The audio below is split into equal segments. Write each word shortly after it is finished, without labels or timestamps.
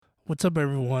What's up,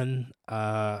 everyone?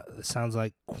 It sounds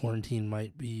like quarantine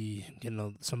might be,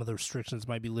 some of the restrictions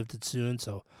might be lifted soon.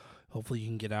 So hopefully you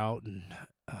can get out and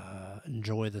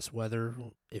enjoy this weather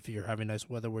if you're having nice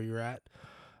weather where you're at.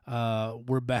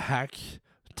 We're back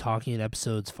talking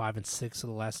episodes 5 and 6 of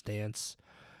The Last Dance.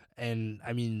 And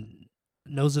I mean,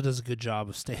 Noza does a good job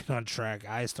of staying on track.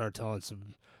 I start telling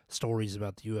some stories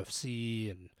about the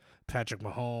UFC and Patrick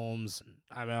Mahomes.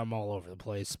 I'm all over the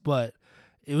place, but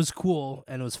it was cool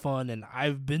and it was fun, and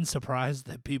I've been surprised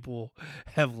that people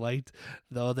have liked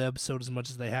the other episode as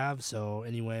much as they have. So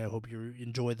anyway, I hope you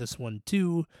enjoy this one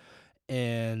too,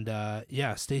 and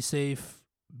yeah, stay safe,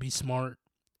 be smart,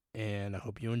 and I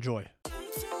hope you enjoy.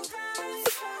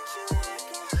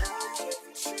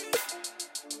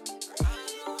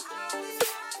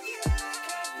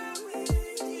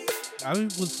 I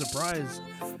was surprised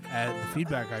at the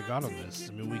feedback I got on this.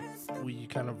 I mean, we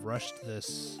kind of rushed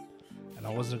this, and I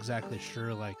wasn't exactly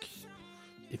sure like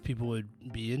if people would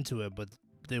be into it, but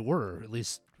they were, at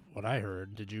least what I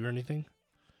heard. Did you hear anything?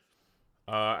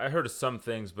 I heard of some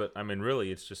things, but I mean,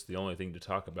 really, it's just the only thing to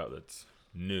talk about that's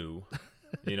new,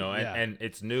 Yeah. and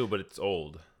it's new, but it's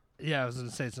old. Yeah, I was gonna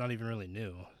say it's not even really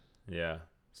new. Yeah.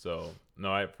 So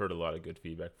no, I've heard a lot of good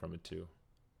feedback from it too.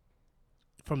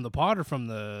 From the pod or from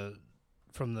the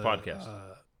Podcast.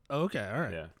 Okay, all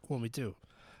right. Yeah. Cool, me too.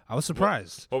 I was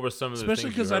surprised. What were some of the Especially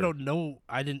things because you I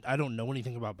heard? don't know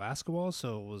anything about basketball,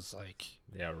 so it was like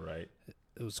Yeah, right.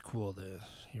 it was cool to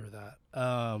hear that.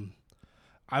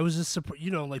 I was just surprised,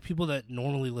 like people that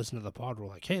normally listen to the pod were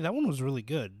like, "Hey, that one was really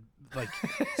good," like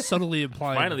subtly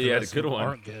implying Finally, that the you had a rest of good them one.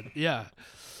 aren't good. Yeah,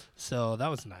 so that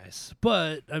was nice.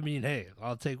 But I mean, hey,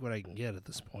 I'll take what I can get at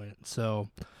this point. So,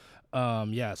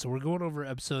 yeah, so we're going over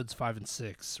episodes 5 and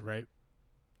 6, right?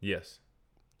 Yes.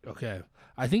 Okay.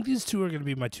 I think these two are going to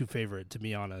be my two favorite, to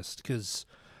be honest, because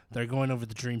they're going over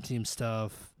the Dream Team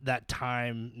stuff. That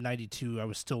time, 92, I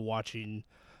was still watching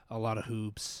a lot of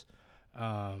hoops.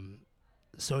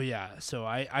 So, yeah. So,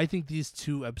 I think these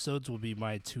two episodes will be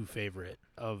my two favorite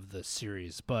of the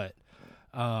series. But,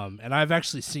 and I've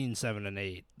actually seen 7 and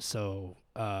 8. So,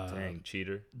 Dang,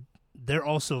 cheater. they're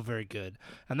also very good.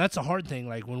 And that's a hard thing.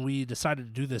 Like, when we decided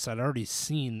to do this, I'd already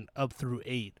seen up through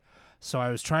 8. So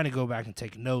I was trying to go back and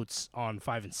take notes on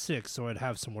 5 and 6 so I'd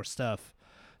have some more stuff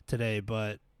today,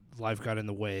 but life got in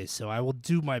the way. So I will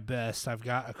do my best. I've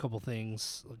got a couple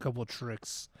things, a couple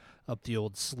tricks up the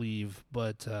old sleeve.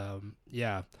 But,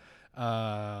 yeah.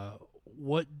 Where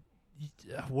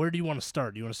do you want to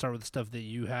start? Do you want to start with the stuff that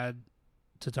you had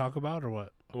to talk about or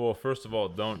what? Well, first of all,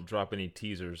 don't drop any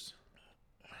teasers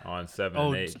on 7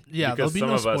 Oh, and 8. yeah, because there'll be some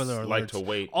no of us spoiler like alerts. to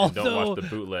wait and Although, don't watch the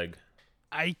bootleg.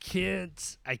 I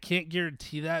can't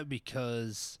guarantee that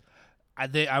because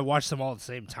I watch them all at the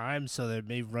same time, so they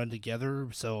may run together.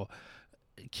 So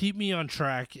keep me on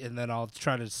track, and then I'll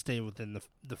try to stay within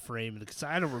the frame because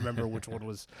I don't remember which one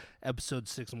was episode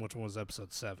 6 and which one was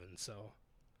episode 7. So,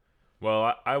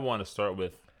 Well, I want to start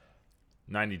with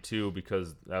 92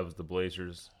 because that was the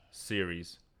Blazers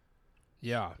series.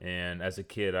 yeah, And as a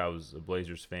kid, I was a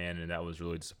Blazers fan, and that was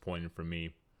really disappointing for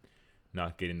me,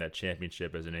 not getting that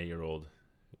championship as an 8-year-old.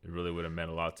 It really would have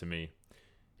meant a lot to me.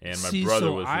 And my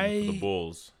brother was rooting for the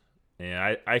Bulls.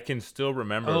 And I can still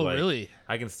remember. Oh, really?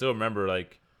 I can still remember,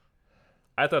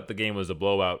 I thought the game was a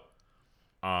blowout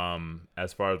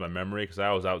as far as my memory, because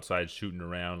I was outside shooting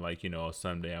around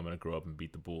someday I'm going to grow up and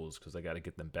beat the Bulls because I got to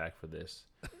get them back for this.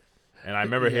 And I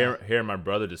remember hearing my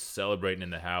brother just celebrating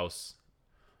in the house.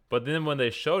 But then when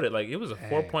they showed it, it was a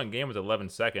 4-point game with 11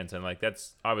 seconds, and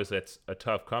that's a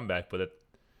tough comeback, but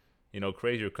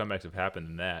crazier comebacks have happened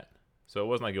than that. So it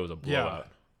wasn't like it was a blowout.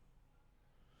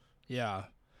 Yeah.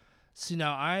 See,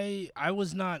 now I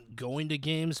was not going to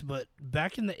games, but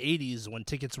back in the 80s when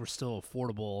tickets were still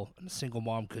affordable and a single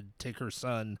mom could take her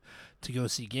son to go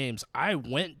see games, I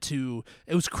went to –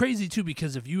 it was crazy too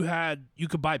because if you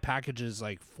could buy packages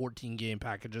like 14-game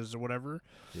packages or whatever.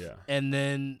 Yeah. And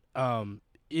then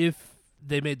if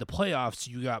they made the playoffs,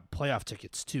 you got playoff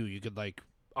tickets too. You could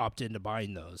opt into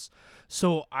buying those.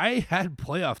 So I had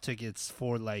playoff tickets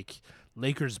for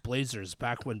Lakers Blazers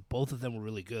back when both of them were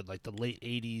really good, the late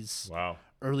 80s. Wow.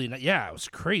 Early yeah, it was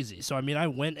crazy. So I mean, I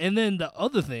went, and then the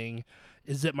other thing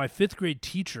is that my 5th grade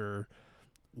teacher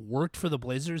worked for the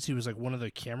Blazers. He was one of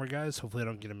the camera guys. Hopefully I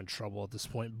don't get him in trouble at this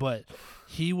point, but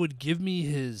he would give me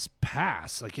his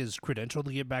pass, his credential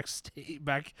to get back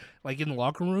in the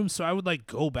locker room. So I would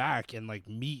go back and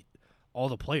meet all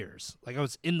the players. I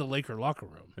was in the Laker locker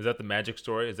room. Is that the Magic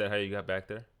story? Is that how you got back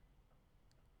there?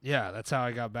 Yeah, that's how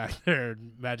I got back there.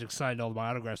 Magic signed all my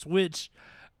autographs, which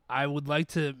I would like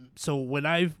to. So when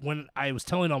I was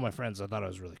telling all my friends, I thought it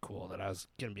was really cool that I was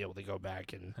gonna be able to go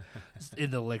back and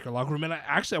in the Laker locker room. And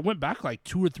I went back like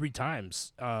 2 or 3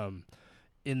 times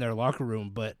in their locker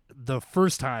room. But the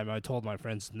first time I told my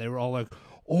friends, and they were all like,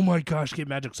 "Oh my gosh, get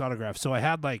Magic's autograph!" So I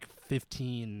had like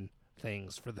 15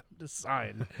 things for them to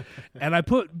sign, and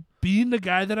being the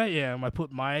guy that I am, I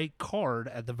put my card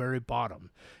at the very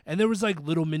bottom, and there was like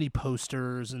little mini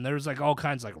posters, and there was like all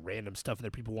kinds of like random stuff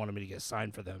that people wanted me to get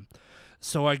signed for them.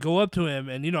 So I go up to him,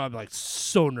 and I'm like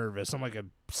so nervous. I'm like a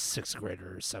 6th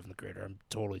grader or 7th grader. I'm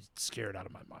totally scared out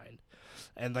of my mind.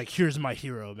 And like, here's my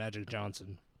hero, Magic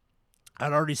Johnson.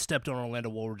 I'd already stepped on Orlando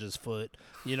Woolridge's foot,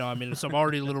 so I'm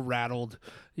already a little rattled.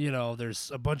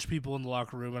 There's a bunch of people in the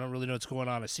locker room. I don't really know what's going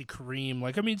on. I see Kareem.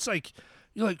 It's like,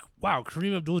 you're like, wow,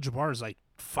 Kareem Abdul-Jabbar is like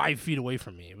 5 feet away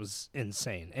from me. It was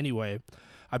insane. Anyway,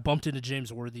 I bumped into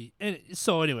James Worthy. And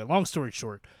so anyway, long story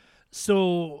short.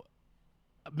 So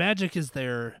Magic is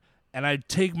there, and I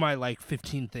take my like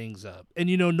 15 things up. And,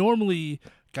 normally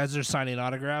guys are signing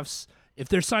autographs. If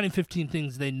they're signing 15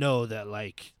 things, they know that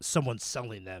like someone's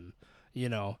selling them.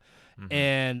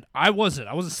 And I wasn't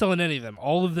selling any of them.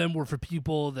 All of them were for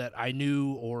people that I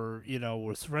knew or,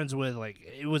 was friends with. Like,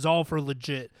 it was all for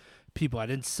legit people. I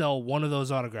didn't sell one of those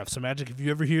autographs. So Magic, if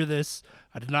you ever hear this,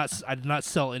 I did not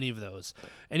sell any of those.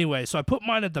 Anyway, so I put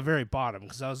mine at the very bottom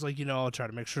because I was like, I'll try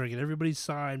to make sure I get everybody's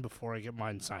signed before I get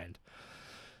mine signed.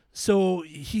 So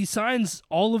he signs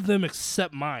all of them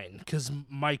except mine because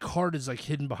my card is like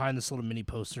hidden behind this little mini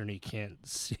poster and he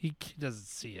doesn't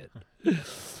see it.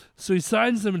 So he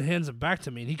signs them and hands them back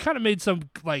to me. And he kind of made some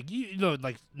like,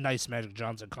 like nice Magic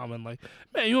Johnson comment like,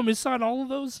 "Man, you want me to sign all of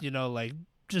those?" Like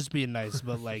just being nice,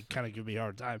 but like kind of give me a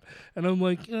hard time. And I'm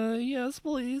like, yes,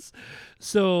 please.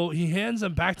 So he hands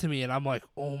them back to me and I'm like,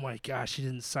 oh my gosh, he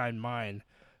didn't sign mine.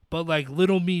 But, like,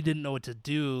 little me didn't know what to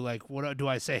do. Like, what do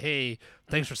I say? Hey,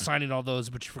 thanks for signing all those,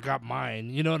 but you forgot mine.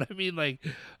 You know what I mean? Like,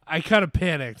 I kind of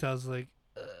panicked. I was like,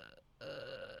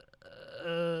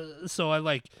 So I,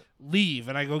 like, leave,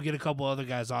 and I go get a couple other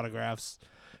guys' autographs.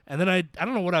 And then I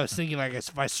don't know what I was thinking. Like,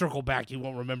 if I circle back, you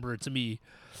won't remember it to me.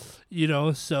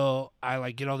 So I,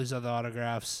 like, get all these other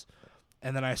autographs.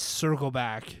 And then I circle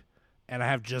back, and I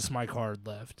have just my card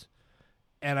left.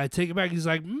 And I take it back. He's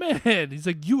like, "Man," he's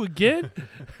like, "You again?"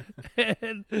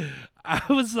 And I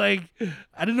was like,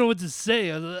 I didn't know what to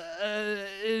say. I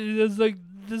was like,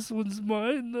 "This one's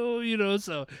mine, though,"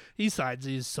 So he signs.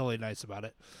 He's totally nice about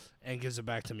it, and gives it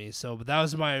back to me. So, but that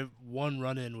was my one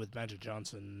run-in with Magic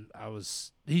Johnson.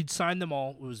 He'd signed them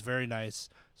all. It was very nice.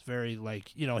 It's very like,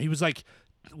 he was like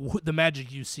the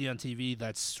Magic you see on TV.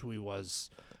 That's who he was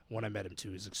when I met him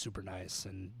too. He's like super nice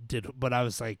but I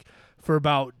was like, for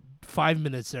about 5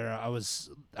 minutes there,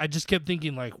 I just kept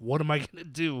thinking like, what am I gonna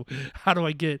do? How do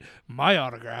I get my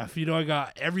autograph? I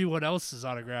got everyone else's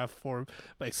autograph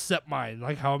except mine.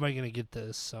 Like, how am I gonna get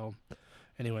this? So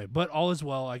anyway, but all is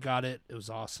well. I got it. It was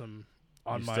awesome.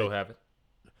 Still have it?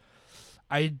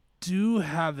 I do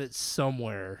have it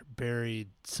somewhere, buried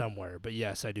somewhere, but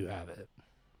yes, I do have it.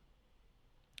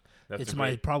 It's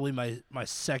probably my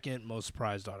second most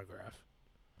prized autograph.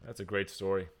 That's a great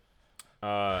story.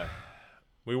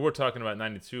 We were talking about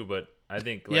 92, but I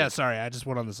think... yeah, sorry, I just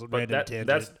went on this random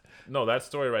tangent. That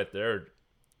story right there,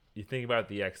 you think about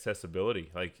the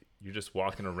accessibility. Like, you're just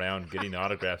walking around getting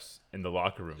autographs in the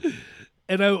locker room.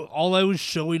 And all I was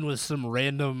showing was some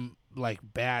random, like,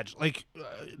 badge. Like,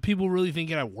 people really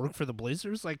thinking I work for the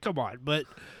Blazers? Like, come on. But,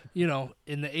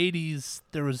 in the 80s,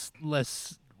 there was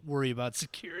less worry about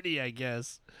security, I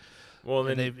guess. Well,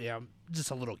 then... I'm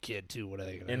just a little kid, too. What are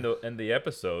they going to do? In the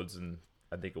episodes... and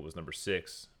I think it was number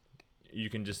 6, you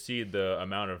can just see the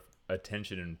amount of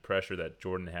attention and pressure that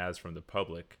Jordan has from the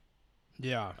public.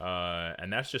 Yeah.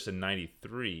 And that's just in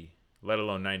 93, let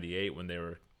alone 98 when they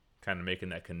were kind of making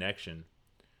that connection.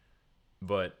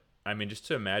 But, I mean, just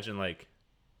to imagine, like,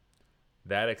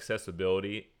 that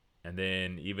accessibility, and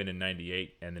then even in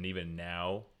 98, and then even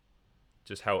now,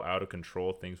 just how out of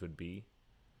control things would be.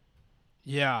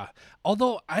 Yeah.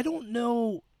 Although, I don't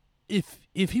know...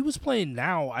 If he was playing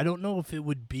now, I don't know if it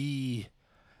would be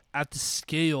at the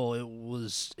scale it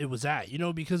was at,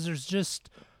 because there's just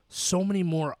so many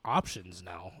more options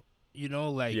now,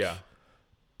 like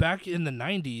back in the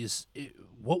 90s,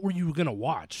 what were you going to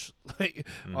watch like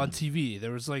on TV?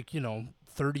 There was like,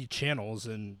 30 channels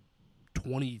and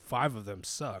 25 of them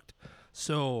sucked.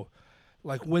 So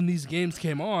like when these games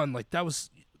came on, like that was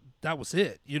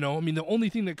it, the only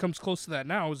thing that comes close to that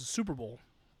now is the Super Bowl.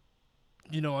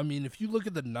 If you look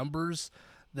at the numbers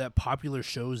that popular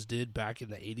shows did back in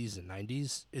the 80s and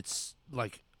 90s, it's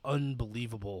like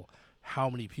unbelievable how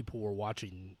many people were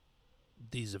watching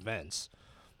these events.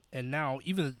 And now,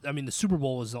 the Super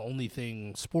Bowl is the only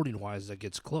thing sporting wise that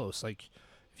gets close. Like,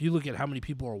 if you look at how many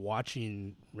people are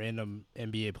watching random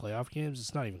NBA playoff games,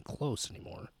 it's not even close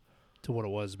anymore to what it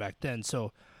was back then.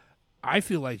 So I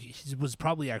feel like he was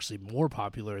probably actually more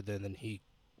popular than he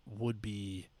would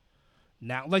be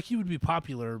now. Like, he would be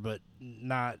popular, but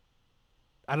not.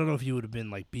 I don't know if he would have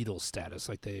been like Beatles status,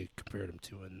 like they compared him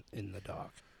to in the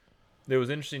doc. It was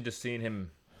interesting just seeing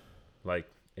him, like,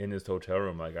 in his hotel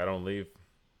room. Like, I don't leave.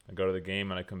 I go to the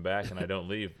game and I come back and I don't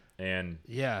leave. And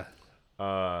Yeah.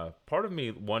 part of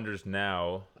me wonders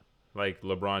now, like,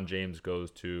 LeBron James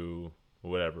goes to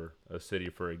whatever, a city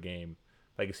for a game.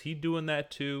 Like, is he doing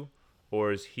that too?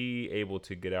 Or is he able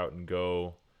to get out and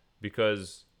go?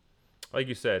 Because, like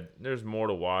you said, there's more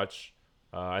to watch.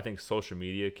 I think social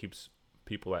media keeps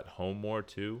people at home more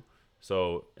too.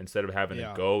 So instead of having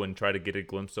to go and try to get a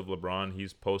glimpse of LeBron,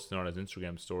 he's posting on his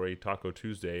Instagram story Taco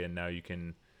Tuesday, and now you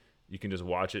can just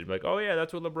watch it and be like, oh yeah,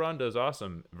 that's what LeBron does,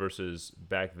 awesome. Versus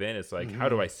back then, it's like, how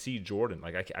do I see Jordan?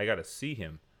 Like, I got to see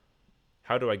him.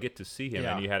 How do I get to see him?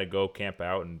 Yeah. And you had to go camp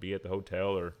out and be at the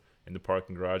hotel or in the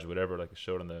parking garage, whatever, like it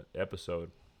showed on the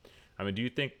episode. I mean, do you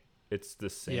think it's the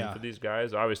same for these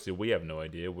guys? Obviously, we have no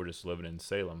idea. We're just living in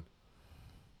Salem.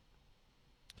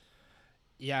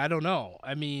 Yeah, I don't know.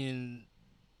 I mean,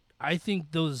 I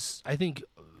think those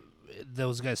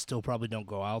guys still probably don't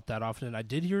go out that often. I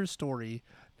did hear a story.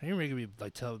 Now you're making me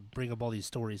bring up all these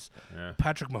stories. Yeah.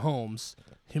 Patrick Mahomes,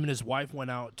 him and his wife went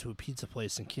out to a pizza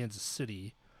place in Kansas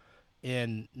City,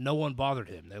 and no one bothered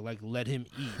him. They let him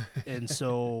eat. And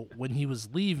so when he was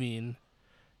leaving,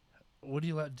 do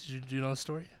you know the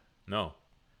story? No.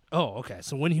 Oh, okay.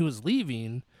 So when he was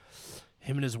leaving,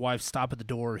 him and his wife stop at the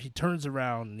door. He turns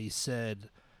around and he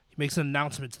makes an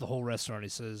announcement to the whole restaurant. He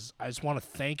says, I just want to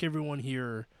thank everyone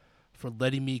here for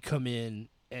letting me come in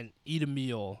and eat a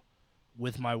meal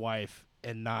with my wife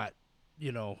and not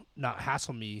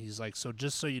hassle me. He's like, so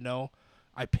just so you know,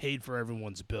 I paid for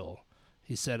everyone's bill.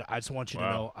 He said, I just want you to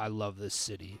know I love this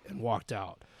city, and walked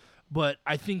out. But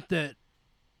I think that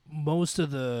most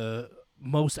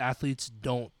athletes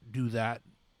don't do that.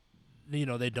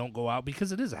 They don't go out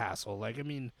because it is a hassle. Like, I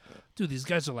mean, dude, these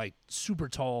guys are like super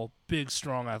tall, big,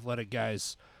 strong, athletic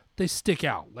guys. They stick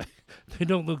out. Like, they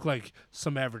don't look like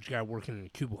some average guy working in a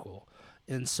cubicle.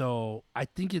 And so I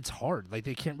think it's hard. Like,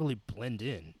 they can't really blend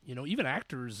in. Even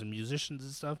actors and musicians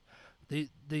and stuff,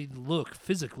 they look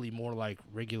physically more like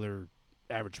regular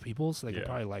average people, so they can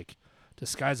probably like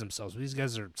disguise themselves. But these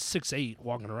guys are 6'8",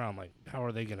 walking around. Like, how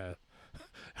are they gonna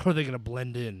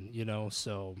blend in?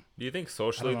 So do you think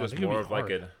socially there's more of like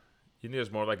you think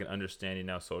there's more like an understanding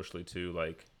now socially too?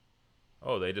 Like,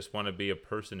 oh, they just want to be a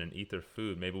person and eat their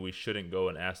food. Maybe we shouldn't go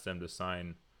and ask them to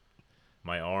sign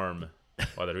my arm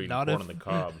while they're eating corn on the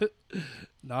cob.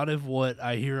 Not if what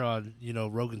I hear on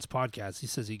Rogan's podcast. He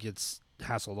says he gets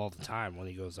hassled all the time when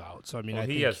he goes out. So I mean,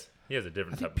 he has a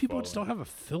different. I think type people of just don't have a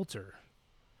filter.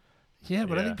 Yeah,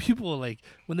 but I think people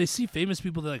when they see famous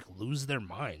people, they lose their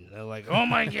mind. They're like, "Oh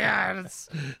my god, it's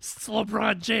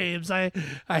LeBron James! I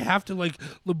have to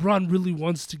LeBron really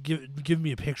wants to give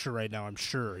me a picture right now. I'm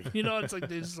sure." It's like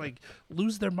they just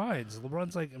lose their minds.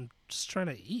 LeBron's like, "I'm just trying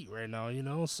to eat right now,"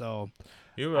 So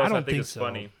I don't think it's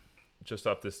funny. Just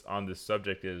on this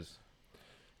subject is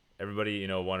everybody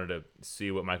wanted to see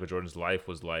what Michael Jordan's life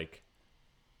was like,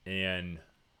 and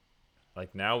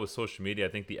now with social media, I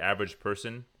think the average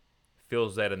person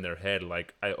feels that in their head,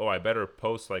 I better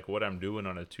post what I'm doing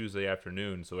on a Tuesday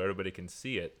afternoon so everybody can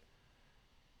see it.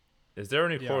 Is there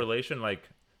any correlation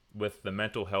with the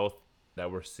mental health that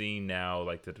we're seeing now,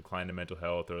 the decline in mental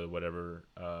health or whatever,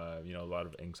 a lot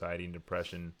of anxiety and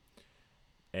depression,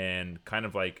 and kind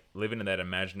of living in that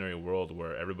imaginary world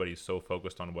where everybody's so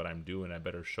focused on what I'm doing, I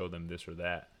better show them this or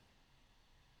that?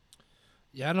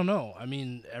 Yeah, I don't know. I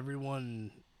mean,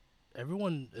 everyone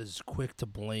is quick to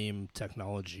blame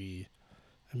technology.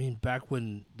 I mean, back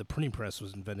when the printing press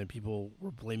was invented, people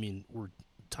were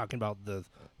talking about the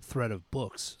threat of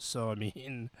books. So, I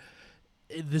mean,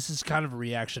 this is kind of a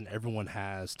reaction everyone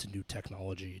has to new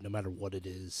technology, no matter what it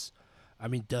is. I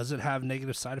mean, does it have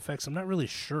negative side effects? I'm not really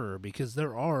sure, because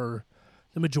the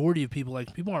majority of people,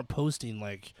 people aren't posting,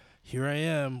 here I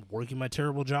am working my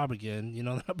terrible job again. They're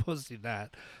not posting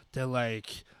that. They're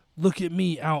like, look at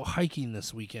me out hiking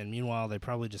this weekend. Meanwhile, they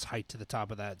probably just hiked to the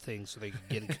top of that thing so they could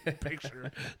get a good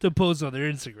picture to post on their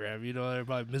Instagram. They're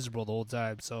probably miserable the whole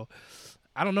time. So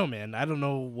I don't know, man. I don't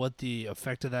know what the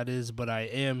effect of that is, but I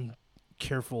am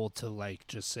careful to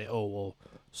just say, oh, well,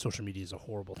 social media is a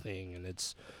horrible thing, and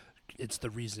it's the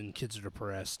reason kids are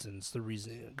depressed, and it's the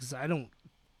reason, because I don't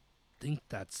think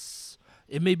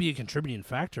it may be a contributing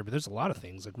factor, but there's a lot of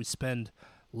things. We spend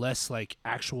less like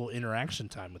actual interaction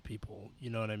time with people. You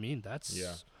know what I mean?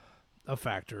 That's a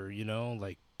factor.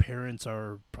 Like parents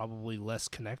are probably less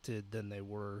connected than they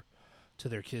were to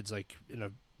their kids, like in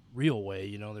a real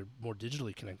way. They're more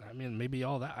digitally connected. I mean, maybe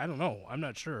all that. I don't know. I'm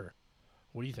not sure.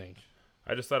 What do you think?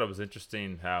 I just thought it was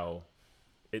interesting how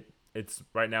it's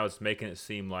right now it's making it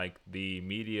seem like the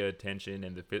media attention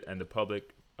and the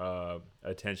public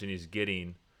attention he's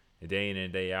getting day in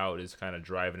and day out is kind of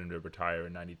driving him to retire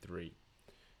in '93,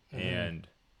 and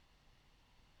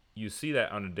you see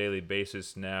that on a daily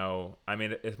basis now. I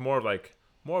mean, it's more of like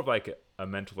a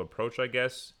mental approach, I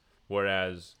guess.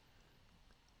 Whereas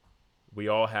we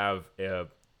all have a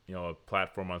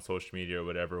platform on social media or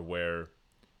whatever where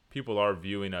people are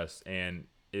viewing us, and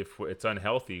if it's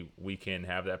unhealthy, we can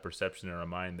have that perception in our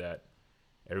mind that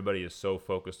everybody is so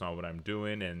focused on what I'm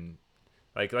doing, and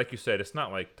like you said, it's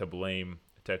not like to blame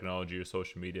technology or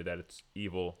social media that it's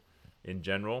evil in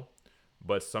general,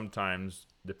 but sometimes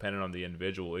depending on the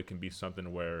individual, it can be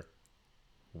something where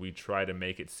we try to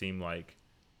make it seem like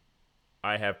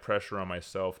I have pressure on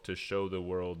myself to show the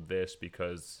world this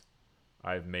because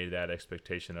I've made that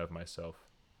expectation of myself.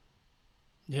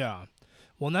 Yeah.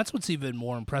 Well, and that's what's even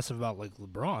more impressive about like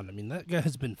LeBron. I mean, that guy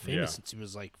has been famous since he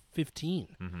was like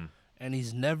 15, and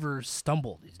he's never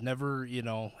stumbled. He's never,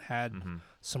 had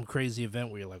some crazy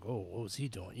event where you're like, oh, what was he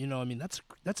doing? I mean,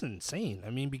 that's insane. I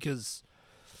mean, because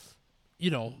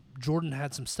Jordan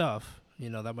had some stuff.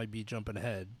 That might be jumping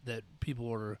ahead that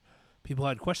people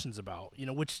had questions about.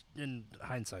 Which in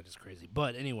hindsight is crazy.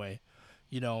 But anyway.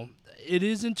 It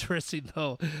is interesting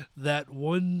though that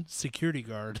one security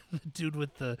guard, the dude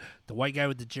with the white guy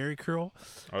with the Jerry curl.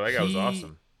 Oh, that guy was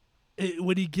awesome.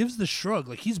 When he gives the shrug,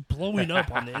 like he's blowing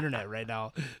up on the internet right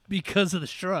now because of the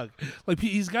shrug. Like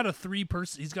he's got a 3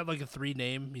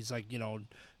 name. He's like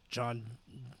John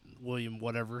William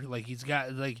whatever. Like he's got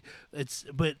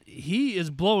but he is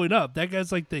blowing up. That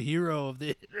guy's like the hero of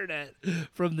the internet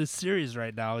from this series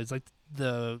right now. He's like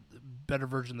the better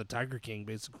version of the Tiger King,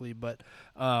 basically. But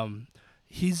I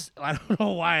don't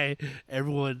know why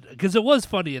everyone, because it was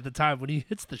funny at the time when he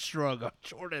hits the shrug on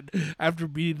Jordan after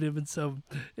beating him in some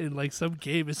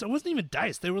game. It wasn't even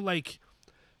dice. They were like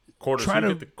quarters. Trying to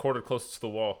get the quarter closest to the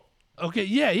wall. Okay,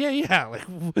 yeah. Like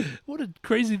what a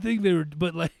crazy thing they were,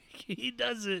 but like he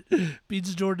does it,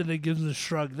 beats Jordan and gives him a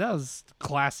shrug. That was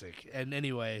classic. And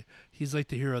anyway, he's like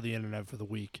the hero of the internet for the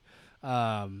week.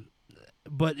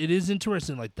 But it is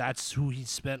interesting, like that's who he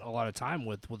spent a lot of time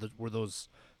with were those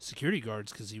security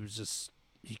guards, because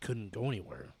he couldn't go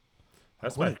anywhere.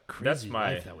 That's what a crazy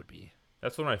life that would be.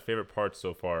 That's one of my favorite parts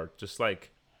so far. Just like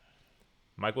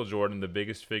Michael Jordan, the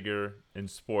biggest figure in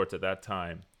sports at that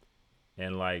time,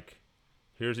 and like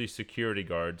here's these security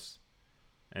guards,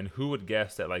 and who would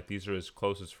guess that like these are his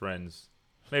closest friends?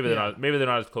 Maybe they're not. Maybe they're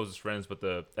not his closest friends, but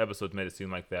the episodes made it seem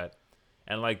like that.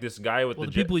 And like this guy with the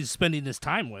people he's spending his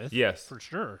time with, yes, for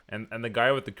sure. And the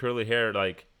guy with the curly hair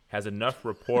like has enough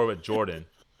rapport with Jordan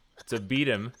to beat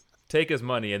him, take his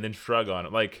money, and then shrug on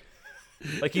him. Like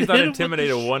he's not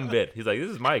intimidated one bit. He's like,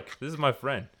 "This is Mike. This is my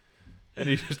friend," and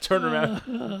he just turned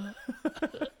around.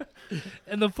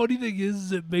 And the funny thing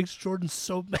is, it makes Jordan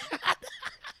so mad.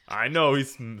 I know,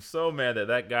 he's so mad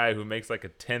that guy who makes like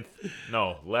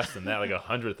less than that, like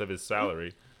 100th of his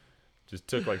salary, just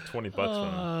took like $20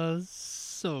 from him.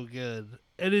 So good.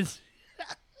 And it's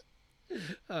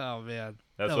oh man.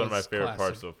 That's one of my favorite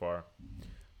parts so far.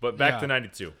 But back to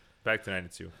 92.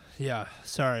 Yeah.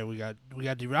 Sorry, we got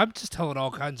I'm just telling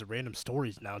all kinds of random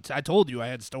stories now. I told you I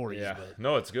had stories. Yeah. But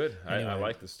no, it's good. Anyway. I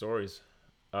like the stories.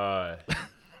 I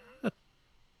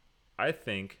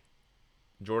think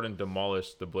Jordan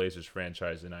demolished the Blazers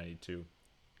franchise in 92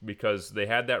 because they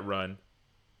had that run.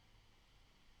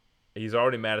 He's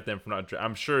already mad at them for not.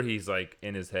 I'm sure he's like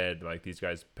in his head, like these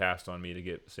guys passed on me to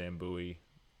get Sam Bowie.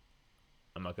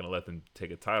 I'm not going to let them take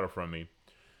a title from me.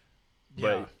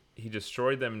 But he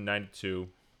destroyed them in 92.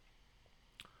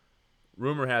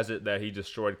 Rumor has it that he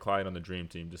destroyed Clyde on the Dream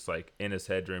Team, just like in his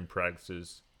head during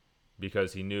practices,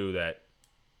 because he knew that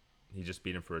he just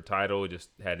beat him for a title. He just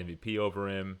had MVP over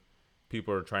him.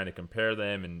 People are trying to compare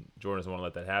them, and Jordan doesn't want to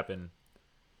let that happen.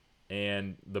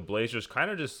 And the Blazers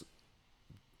kind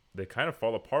of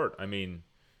fall apart. I mean,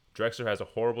 Drexler has a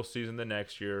horrible season the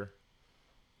next year.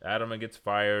 Adama gets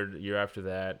fired the year after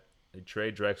that. They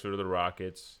trade Drexler to the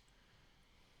Rockets.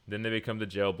 Then they become the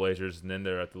Jail Blazers, and then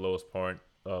they're at the lowest point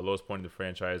in the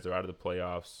franchise. They're out of the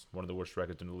playoffs, one of the worst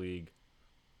records in the league.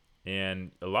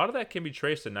 And a lot of that can be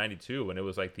traced to 92, when it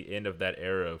was like the end of that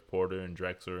era of Porter and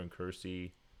Drexler and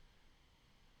Kersey.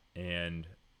 And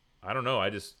I don't know.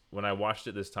 When I watched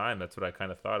it this time, that's what I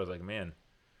kind of thought. I was like, man,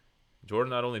 Jordan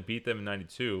not only beat them in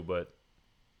 92, but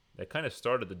that kind of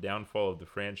started the downfall of the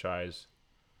franchise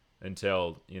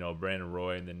until, Brandon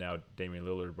Roy and then now Damian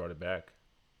Lillard brought it back.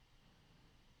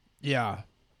 Yeah.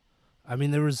 I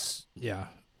mean, there was,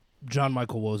 John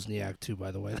Michael Wozniak, too, by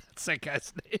the way. That's that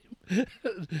guy's name.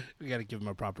 We got to give him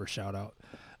a proper shout out.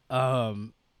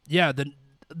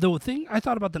 The thing I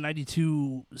thought about the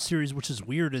 92 series, which is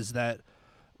weird, is that,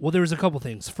 well, there was a couple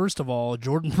things. First of all,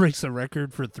 Jordan breaks a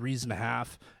record for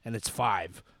 3.5, and it's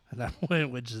 5 at that point,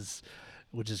 which is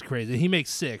crazy. He makes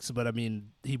 6, but, I mean,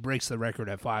 he breaks the record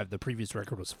at 5. The previous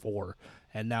record was 4,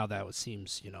 and now that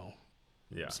seems,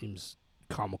 seems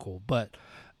comical. But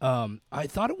I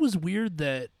thought it was weird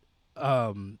that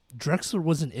Drexler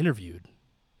wasn't interviewed.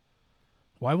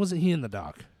 Why wasn't he in the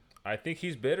doc? I think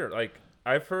he's bitter. Like,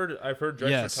 I've heard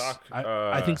Drexler talk.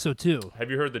 I think so too. Have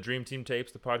you heard the Dream Team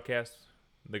tapes, the podcast?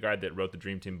 The guy that wrote the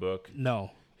Dream Team book.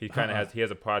 No. He kind of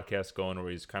has a podcast going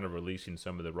where he's kind of releasing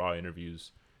some of the raw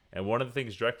interviews. And one of the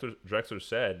things Drexler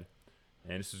said,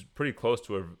 and this is pretty close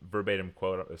to a verbatim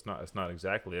quote. It's not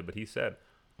exactly it, but he said,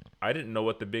 "I didn't know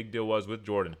what the big deal was with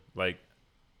Jordan. Like,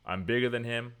 I'm bigger than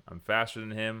him. I'm faster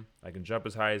than him. I can jump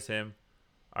as high as him.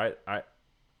 I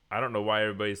don't know why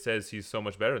everybody says he's so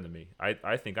much better than me.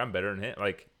 I think I'm better than him."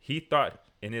 Like, he thought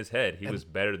in his head he was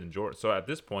better than Jordan. So at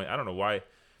this point, I don't know why.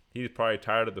 He's probably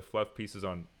tired of the fluff pieces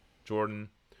on Jordan.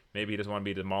 Maybe he doesn't want to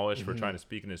be demolished for trying to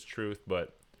speak in his truth.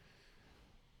 But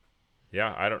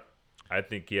yeah, I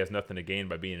think he has nothing to gain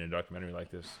by being in a documentary like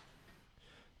this.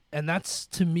 And that's,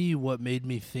 to me, what made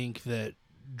me think that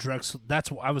Drexler.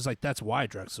 I was like, that's why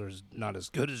Drexler's not as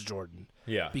good as Jordan.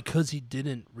 Yeah, because he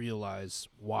didn't realize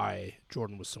why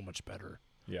Jordan was so much better.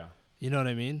 Yeah, you know what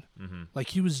I mean? Mm-hmm. Like,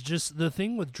 he was just the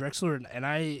thing with Drexler, and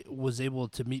I was able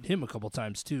to meet him a couple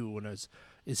times too. When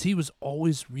he was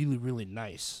always really, really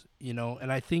nice.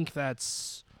 And I think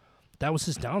that was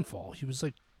his downfall. He was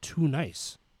like too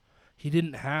nice. He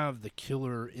didn't have the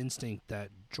killer instinct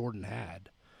that Jordan had.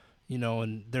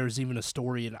 And there's even a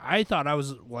story, and I thought I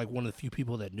was like one of the few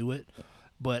people that knew it,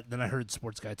 but then I heard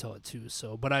Sports Guy tell it too.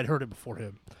 But I'd heard it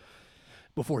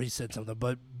before he said something.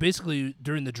 But basically,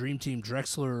 during the Dream Team,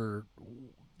 Drexler,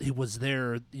 he was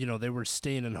there. They were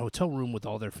staying in a hotel room with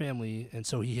all their family, and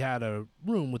so he had a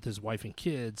room with his wife and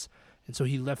kids, and so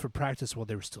he left for practice while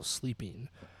they were still sleeping.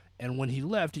 And when he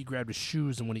left, he grabbed his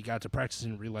shoes, and when he got to practice, he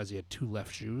didn't realize he had 2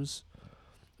 left shoes.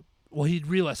 Well, he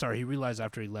realized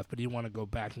after he left, but he didn't want to go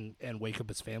back and wake up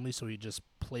his family, so he just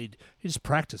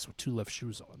practiced with 2 left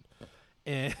shoes on.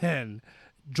 And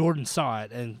Jordan saw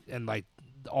it, and like,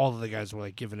 all of the guys were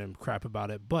like giving him crap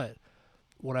about it. But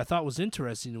what I thought was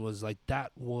interesting was, like,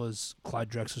 that was Clyde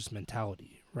Drexler's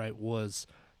mentality, right? Was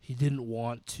he didn't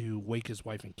want to wake his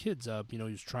wife and kids up. He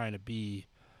was trying to be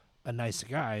a nice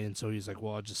guy, and so he's like,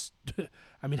 well, I'll just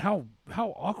I mean, how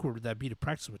awkward would that be to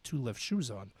practice with 2 left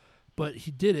shoes on? But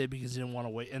he did it because he didn't want to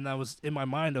wait. And that was, in my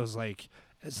mind, I was like,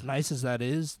 as nice as that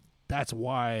is, that's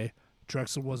why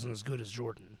Drexler wasn't as good as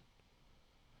Jordan.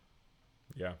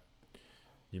 Yeah.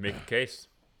 You make a case.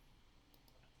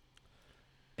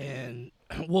 And,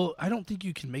 well, I don't think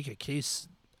you can make a case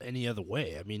any other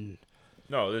way. I mean...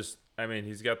 No,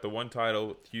 he's got the one title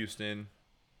with Houston.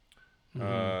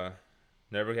 Mm-hmm.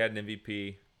 Never had an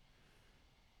MVP.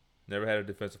 Never had a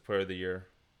Defensive Player of the Year.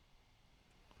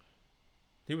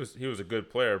 He was a good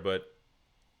player, but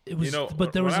it was.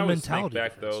 But there was a mentality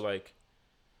back difference. though, like,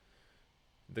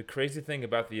 the crazy thing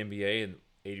about the NBA in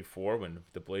 '84 when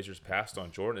the Blazers passed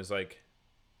on Jordan is, like,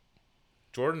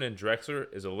 Jordan and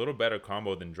Drexler is a little better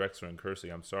combo than Drexler and Kersey.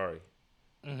 I'm sorry.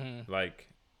 Mm-hmm. Like,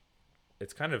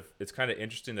 it's kind of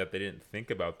interesting that they didn't think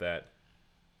about that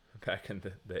back in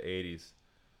the '80s.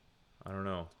 I don't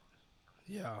know.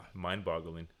 Yeah.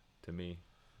 Mind-boggling to me,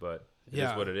 but. It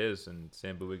is what it is, and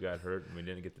Sam Bowie got hurt, and we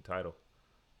didn't get the title.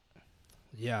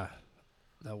 Yeah,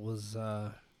 that was.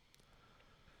 I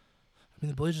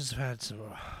mean, the Blazers have had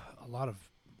a lot of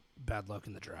bad luck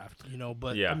in the draft,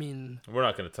 But yeah. I mean, we're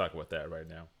not going to talk about that right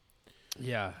now.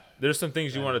 Yeah, there's some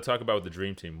things you want to talk about with the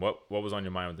Dream Team. What was on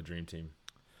your mind with the Dream Team?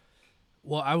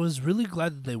 Well, I was really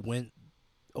glad that they went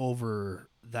over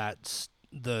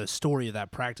the story of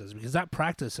that practice, because that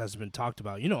practice has been talked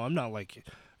about. I'm not like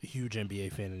a huge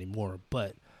NBA fan anymore,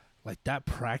 but like, that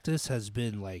practice has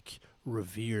been like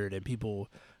revered, and people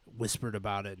whispered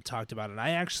about it and talked about it. And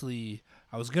I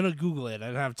was gonna Google it, I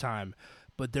didn't have time,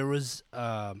 but there was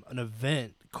an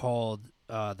event called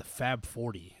the Fab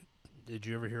 40. Did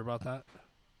you ever hear about that?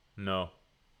 No.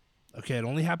 Okay, it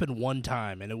only happened one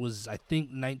time, and it was, I think,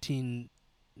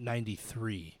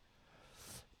 1993.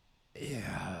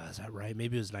 Yeah, is that right?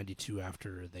 Maybe it was 92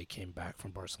 after they came back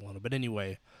from Barcelona. But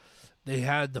anyway, they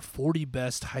had the 40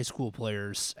 best high school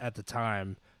players at the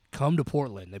time come to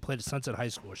Portland. They played at Sunset High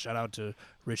School. Shout out to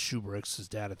Rich Schubricks. His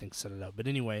dad, I think, set it up. But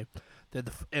anyway,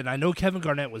 and I know Kevin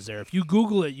Garnett was there. If you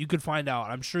Google it, you could find out.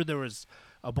 I'm sure there was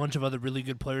a bunch of other really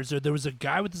good players there. There was a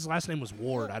guy with his last name was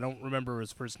Ward. I don't remember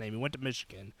his first name. He went to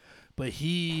Michigan, but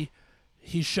he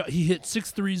hit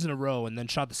 6 threes in a row and then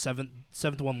shot the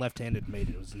seventh one left-handed and made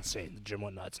it. It was insane. The gym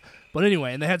went nuts. But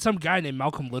anyway, and they had some guy named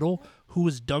Malcolm Little who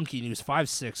was dunking. He was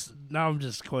 5'6". Now I'm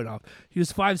just going off. He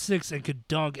was 5'6" and could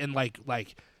dunk and like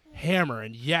hammer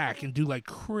and yak and do like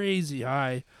crazy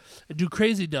high and do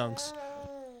crazy dunks.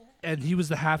 And he was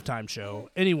the halftime show.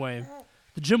 Anyway,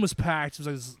 the gym was packed. It was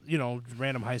like this,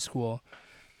 random high school.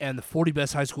 And the 40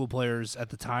 best high school players at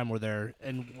the time were there.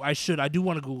 And I do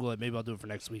want to Google it. Maybe I'll do it for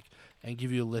next week and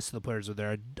give you a list of the players who were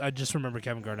there. I just remember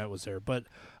Kevin Garnett was there. But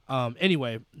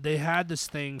anyway, they had this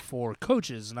thing for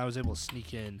coaches, and I was able to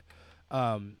sneak in.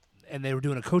 And they were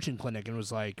doing a coaching clinic, and it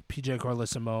was like PJ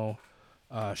Carlesimo,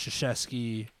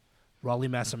 Krzyzewski, Raleigh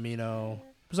Massimino.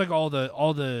 It was like all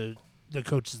the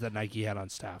coaches that Nike had on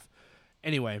staff.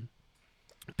 Anyway,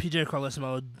 PJ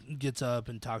Carlesimo gets up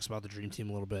and talks about the Dream Team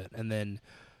a little bit, and then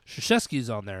Krzyzewski's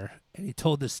on there, and he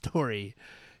told this story.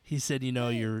 He said,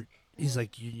 you're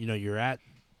at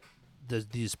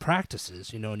these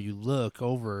practices, and you look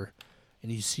over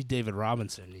and you see David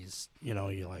Robinson. He's,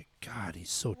 you're like, God, he's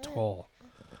so tall.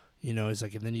 He's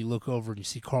like, and then you look over and you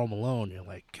see Karl Malone. And you're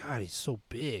like, God, he's so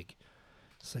big.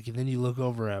 It's like, and then you look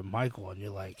over at Michael and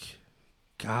you're like,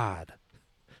 God.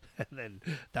 And then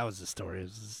that was the story.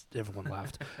 Everyone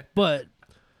laughed. But,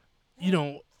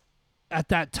 at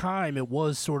that time, it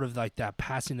was sort of like that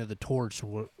passing of the torch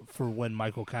for when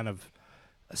Michael kind of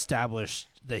established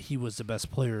that he was the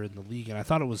best player in the league. And I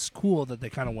thought it was cool that they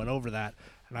kind of went over that.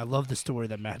 And I love the story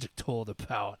that Magic told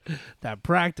about that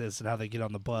practice and how they get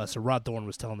on the bus. Or Rod Thorne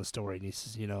was telling the story, and he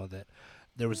says, that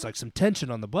there was like some tension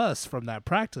on the bus from that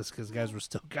practice because guys were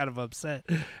still kind of upset.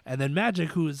 And then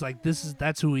Magic, who is like,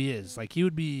 that's who he is. Like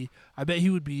I bet he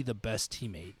would be the best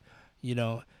teammate.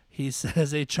 He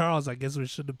says, "Hey Charles, I guess we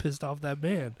shouldn't have pissed off that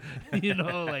man."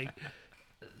 Like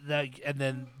that. And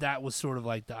then that was sort of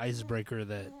like the icebreaker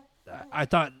that I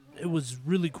thought it was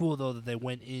really cool though that they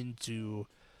went into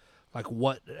like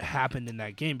what happened in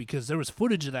that game because there was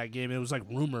footage of that game. It was like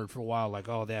rumored for a while, like,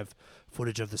 oh, they have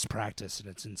footage of this practice and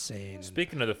it's insane.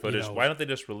 Speaking of the footage, why don't they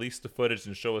just release the footage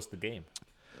and show us the game?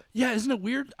 Yeah, isn't it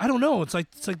weird? I don't know. It's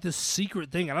like this secret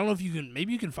thing. I don't know if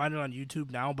maybe you can find it on YouTube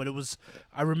now, but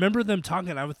I remember them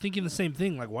talking. I was thinking the same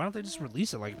thing. Like, why don't they just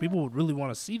release it? Like, people would really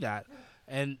want to see that.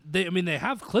 And they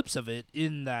have clips of it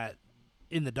in the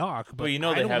doc, but they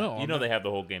have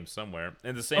the whole game somewhere.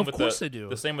 And the same they do.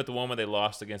 The same with the one where they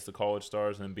lost against the College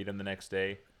Stars and then beat them the next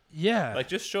day. Yeah. Like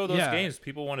just show those games.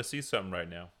 People want to see something right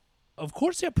now. Of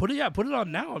course, put it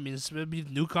on now. I mean, it's maybe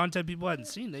new content people hadn't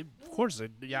seen.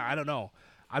 I don't know.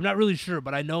 I'm not really sure,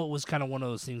 but I know it was kind of one of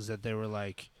those things that they were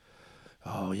like,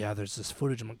 "Oh yeah, there's this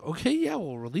footage." I'm like, "Okay, yeah,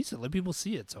 we'll release it. Let people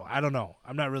see it." So I don't know.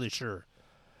 I'm not really sure.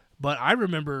 But I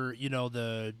remember,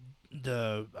 the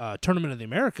Tournament of the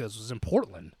Americas was in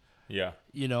Portland. Yeah.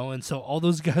 And so all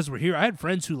those guys were here. I had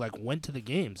friends who like went to the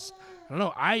games. I don't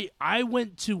know. I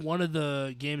went to one of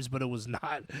the games, but it was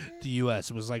not the U.S.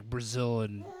 It was like Brazil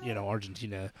and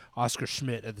Argentina. Oscar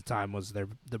Schmidt at the time was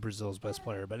the Brazil's best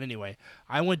player. But anyway,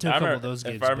 I went to a couple of those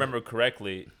games. If I remember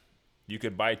correctly, you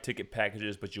could buy ticket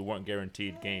packages, but you weren't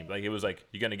guaranteed games. Like it was like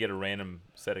you're gonna get a random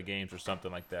set of games or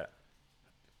something like that.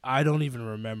 I don't even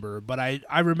remember, but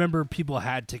I remember people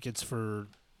had tickets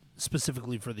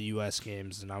specifically for the U.S.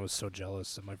 games, and I was so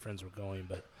jealous that my friends were going.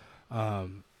 But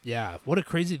yeah, what a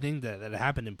crazy thing that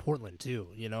happened in Portland too.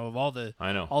 Of all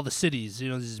the cities,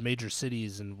 these major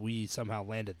cities, and we somehow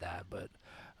landed that. But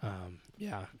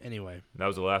yeah, anyway, that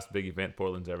was the last big event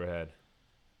Portland's ever had.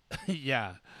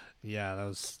 yeah, that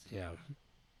was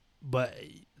But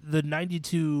the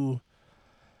 '92.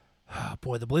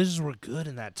 Boy, the Blazers were good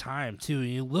in that time too.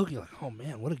 You're like, oh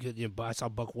man, what a good. I saw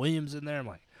Buck Williams in there. I'm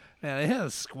like, man, they had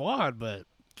a squad, but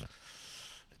they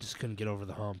just couldn't get over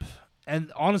the hump.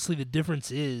 And honestly, the difference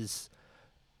is,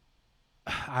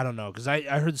 I don't know, because I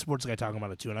heard the sports guy talking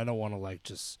about it too, and I don't want to like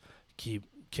just keep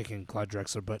kicking Clyde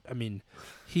Drexler, but I mean,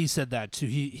 he said that too.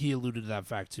 He alluded to that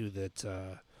fact too, that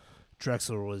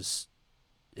Drexler is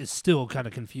still kind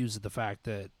of confused at the fact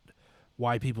that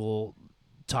why people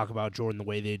talk about Jordan the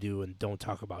way they do and don't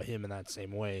talk about him in that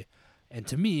same way. And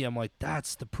to me, I'm like,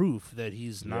 that's the proof that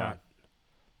he's not.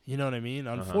 You know what I mean?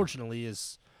 Unfortunately,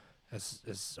 as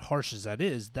harsh as that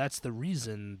is, that's the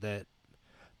reason that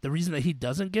he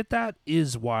doesn't get that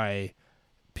is why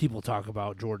people talk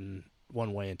about Jordan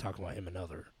one way and talk about him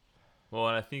another. Well,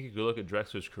 and I think you could look at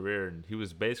Drexler's career, and he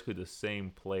was basically the same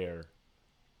player,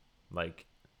 like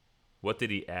what did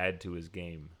he add to his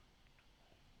game?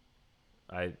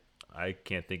 I I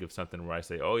can't think of something where I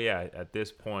say, oh yeah, at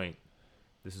this point,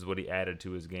 this is what he added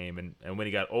to his game. And when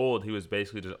he got old, he was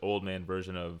basically just an old man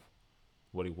version of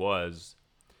what he was.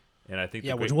 And I think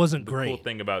Yeah, which wasn't the cool great.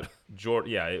 thing about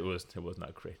Jordan, yeah, it was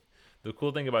not great. The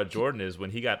cool thing about Jordan is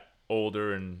when he got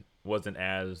older and wasn't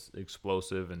as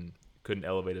explosive and couldn't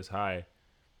elevate as high,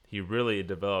 he really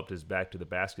developed his back to the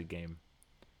basket game.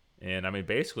 And I mean,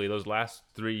 basically, those last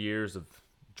 3 years of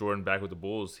Jordan back with the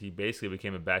Bulls, he basically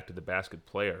became a back to the basket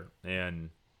player. And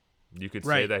you could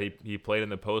say Right. that he played in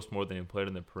the post more than he played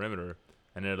in the perimeter,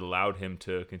 and it allowed him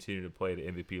to continue to play at the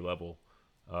MVP level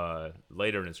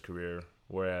later in his career.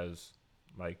 Whereas,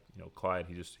 like Clyde,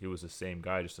 he was the same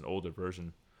guy, just an older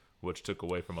version, which took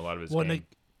away from a lot of his Well, game.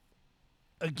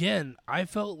 again, I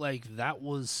felt like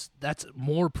that's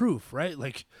more proof, right?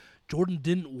 Like Jordan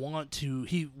didn't want to.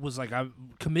 He was like, I'm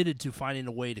committed to finding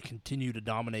a way to continue to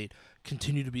dominate,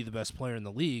 continue to be the best player in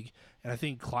the league. And I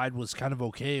think Clyde was kind of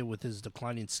okay with his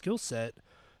declining skill set,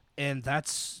 and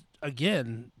that's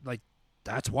again like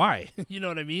that's why. You know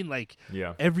what I mean? Like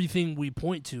Yeah, everything we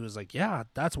point to is like, yeah,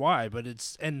 that's why. But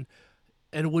it's and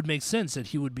it would make sense that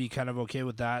he would be kind of okay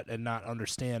with that and not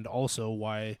understand also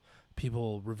why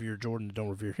people revere Jordan and don't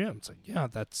revere him. It's like, yeah,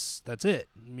 that's it.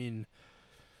 I mean,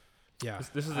 yeah,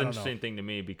 this is I an don't know. interesting thing to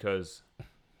me because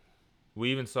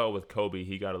we even saw it with Kobe.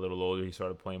 He got a little older. He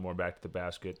started playing more back to the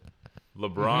basket.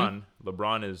 LeBron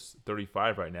is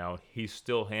 35 right now. He's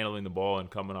still handling the ball and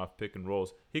coming off pick and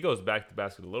rolls. He goes back to the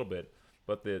basket a little bit,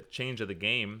 but the change of the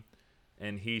game,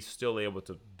 and he's still able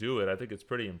to do it. I think it's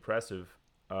pretty impressive.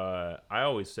 I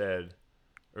always said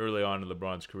early on in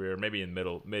LeBron's career, maybe in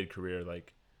mid career,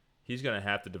 like he's gonna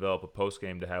have to develop a post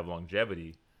game to have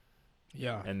longevity,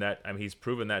 Yeah, and that I mean he's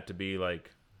proven that to be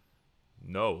like,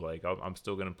 no, like I'm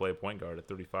still gonna play point guard at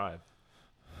 35.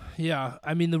 yeah.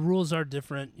 I mean, the rules are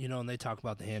different, and they talk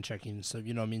about the hand checking and stuff.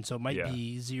 You know what I mean? So it might Yeah. be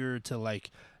easier to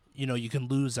like, you can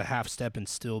lose a half step and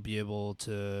still be able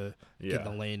to get in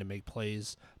the Yeah, lane and make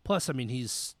plays. Plus, I mean,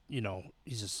 he's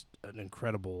just an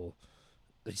incredible.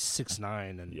 He's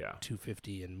 6'9" and yeah.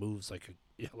 250 and moves like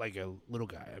a little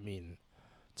guy. I mean,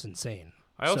 it's insane.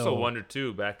 I also So, wonder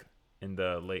too, back in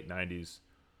the late '90s,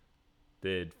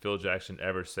 did Phil Jackson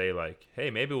ever say like,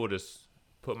 "Hey, maybe we'll just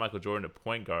put Michael Jordan at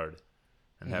point guard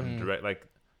and have him direct"? Like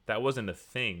that wasn't a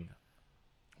thing.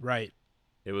 right.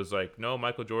 It was like, no,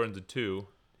 Michael Jordan's a two.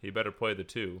 He better play the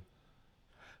two.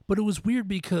 But it was weird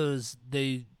because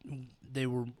they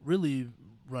were really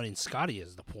running Scotty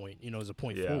as the point, as a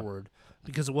point Yeah. forward,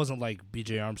 because it wasn't like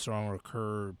B.J. Armstrong or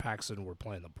Kerr or Paxson were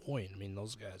playing the point. I mean,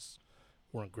 those guys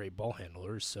weren't great ball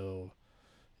handlers, so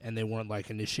and they weren't like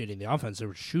initiating the offense. They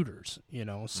were shooters,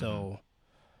 So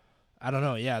I don't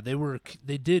know. Yeah,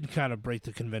 they did kind of break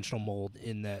the conventional mold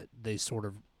in that they sort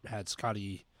of had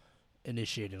Scotty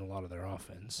initiating a lot of their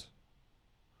offense.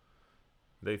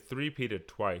 They three-peated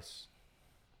twice,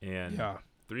 and Yeah.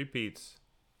 three-peats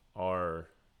are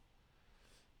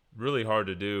really hard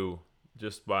to do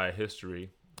just by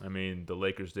history. I mean, the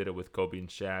Lakers did it with Kobe and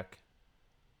Shaq,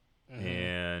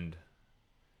 and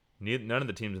none of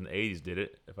the teams in the '80s did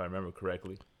it, if I remember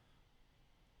correctly.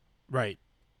 Right.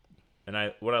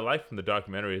 And what I like from the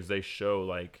documentary is they show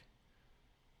like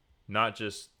not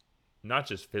just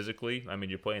physically. I mean,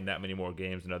 you're playing that many more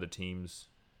games than other teams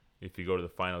if you go to the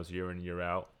finals year in year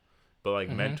out, but like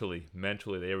mentally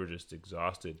they were just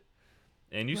exhausted.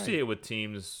 And you see it with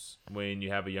teams when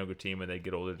you have a younger team and they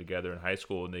get older together in high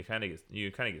school, and you kind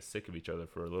of get sick of each other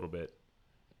for a little bit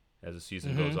as the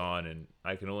season goes on. And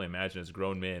I can only imagine as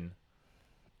grown men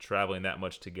traveling that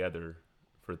much together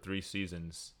for 3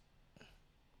 seasons,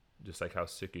 just like how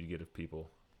sick you'd get of people.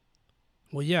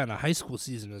 Well, yeah, and a high school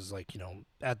season is like,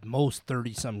 at most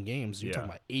 30-some games. You're Yeah. talking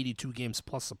about 82 games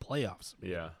plus the playoffs.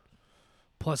 Yeah,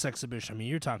 Plus exhibition. I mean,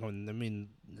 you're talking,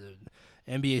 the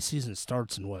NBA season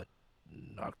starts in what,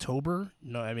 October?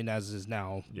 No, I mean, as is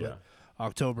now. yeah. But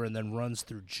October and then runs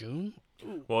through June?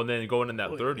 Well, and then going in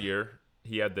that third year,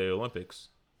 he had the Olympics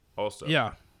also.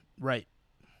 Yeah, right.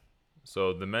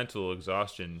 So the mental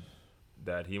exhaustion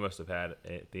that he must have had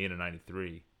at the end of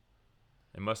 '93,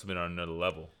 it must have been on another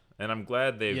level. And I'm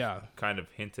glad they've kind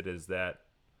of hinted as that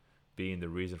being the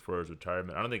reason for his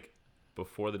retirement. I don't think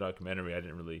before the documentary I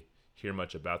didn't really hear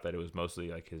much about that. It was mostly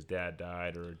like his dad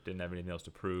died or didn't have anything else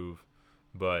to prove.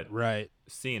 But Right,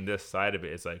 seeing this side of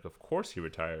it, it's like, of course he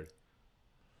retired.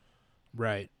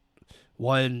 right.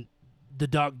 When the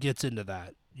doc gets into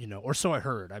that, or so I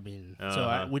heard. I mean,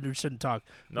 we shouldn't talk.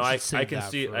 No, we I should save can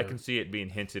that see for- I can see it being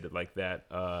hinted at like that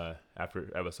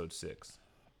after episode 6.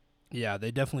 Yeah,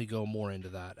 they definitely go more into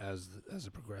that as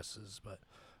it progresses. But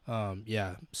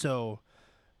yeah, so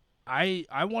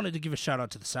I wanted to give a shout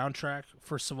out to the soundtrack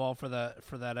first of all for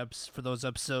for those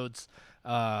episodes.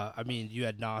 I mean, you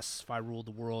had Nas, If I Ruled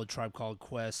the World, Tribe Called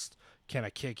Quest, Can I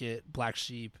Kick It, Black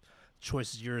Sheep,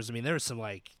 Choice Is Yours. I mean, there was some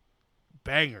like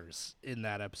bangers in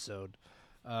that episode.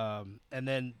 And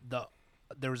then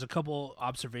there was a couple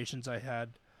observations I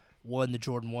had. One, the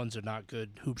Jordan 1s are not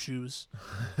good hoop shoes.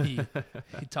 He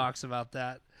talks about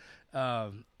that.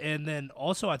 And then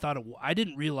also I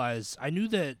didn't realize, I knew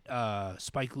that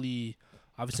Spike Lee,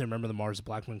 obviously I remember the Mars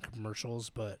Blackman commercials,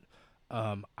 but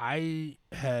I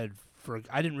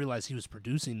didn't realize he was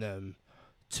producing them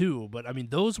too. But I mean,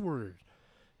 those were,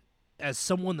 as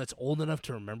someone that's old enough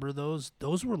to remember those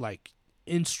were like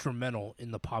instrumental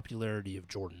in the popularity of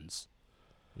Jordans.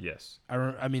 Yes.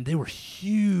 I mean, they were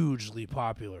hugely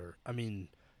popular. I mean,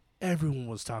 everyone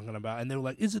was talking about, and they were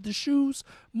like, "Is it the shoes?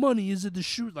 Money? Is it the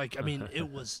shoes?" Like, I mean,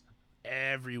 it was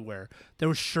everywhere. There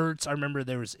were shirts. I remember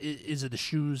there was "Is it the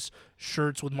shoes?"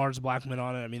 shirts with Mars Blackman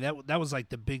on it. I mean, that was like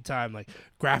the big time. Like,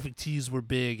 graphic tees were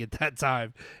big at that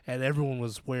time, and everyone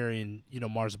was wearing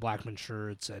Mars Blackman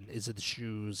shirts and "Is it the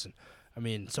shoes?" And I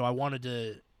mean, so I wanted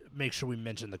to make sure we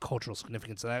mentioned the cultural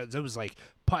significance of that. It was like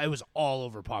it was all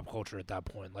over pop culture at that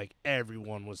point. Like,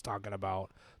 everyone was talking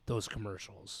about those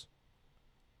commercials.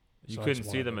 You So couldn't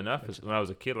see them enough when I was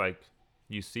a kid. Like,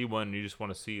 you see one and you just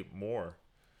want to see more.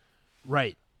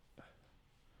 Right.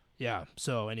 Yeah.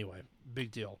 So anyway,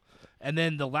 big deal. And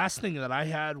then the last thing that I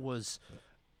had was,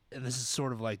 and this is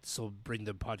sort of like, this will bring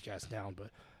the podcast down, but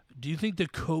do you think the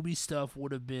Kobe stuff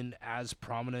would have been as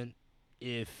prominent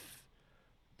if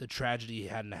the tragedy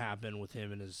hadn't happened with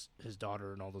him and his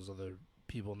daughter and all those other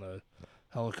people in the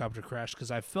helicopter crash?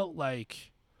 Because I felt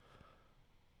like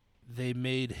they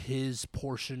made his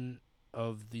portion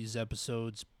of these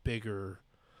episodes bigger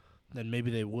than maybe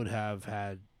they would have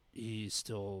had he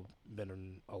still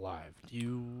been alive. Did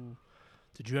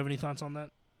you have any thoughts on that?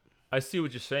 I see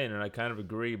what you're saying, and I kind of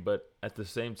agree, but at the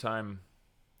same time,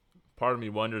 part of me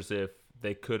wonders if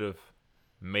they could have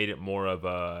made it more of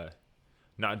a,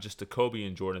 not just a Kobe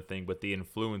and Jordan thing, but the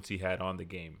influence he had on the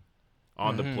game,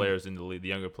 on the players in the league, the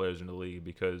younger players in the league,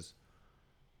 because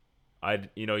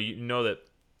you know that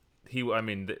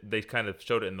they kind of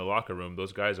showed it in the locker room.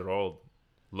 Those guys are all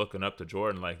looking up to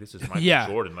Jordan, like, this is Michael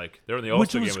Jordan. Like, they're in the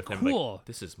All-Star game with him, like,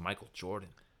 this is Michael Jordan.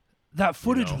 That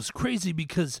footage was crazy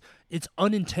because it's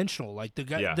unintentional. Like, the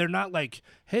guy, they're not like,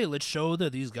 hey, let's show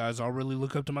that these guys all really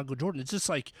look up to Michael Jordan. It's just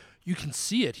like, you can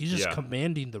see it. He's just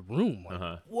commanding the room.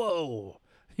 Like, whoa.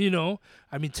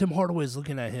 I mean, Tim Hardaway's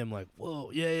looking at him like,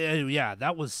 whoa, yeah.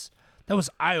 That was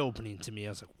eye-opening to me. I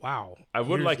was like, wow. I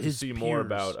would like to see more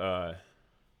about,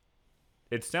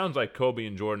 it sounds like Kobe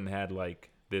and Jordan had like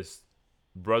this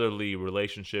brotherly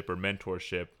relationship or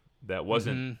mentorship that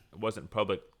wasn't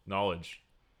public knowledge.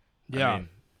 Yeah. I mean,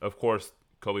 of course,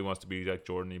 Kobe wants to be like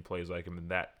Jordan. He plays like him and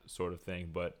that sort of thing.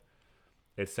 But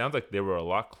it sounds like they were a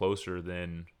lot closer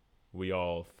than we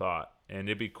all thought. And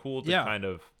it'd be cool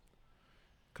to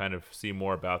kind of see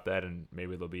more about that. And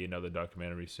maybe there'll be another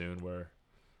documentary soon where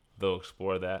they'll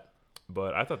explore that.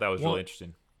 But I thought that was really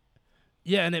interesting.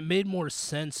 Yeah, and it made more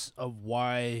sense of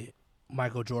why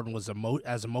Michael Jordan was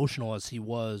as emotional as he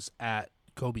was at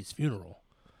Kobe's funeral.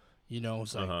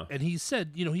 It's like, and he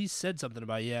said something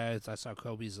about, I saw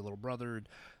Kobe as a little brother. And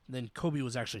then Kobe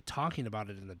was actually talking about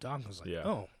it in the doc. I was like,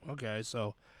 oh, okay.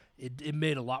 So it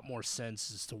made a lot more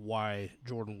sense as to why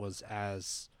Jordan was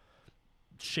as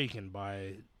shaken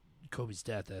by Kobe's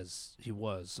death as he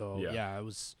was. So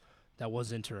that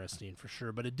was interesting for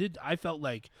sure. But I felt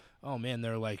like, oh man,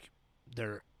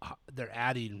 they're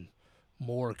adding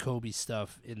more Kobe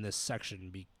stuff in this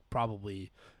section,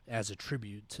 probably as a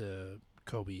tribute to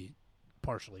Kobe,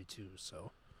 partially too.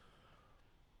 So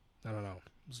I don't know.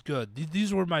 It's good.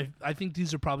 These were I think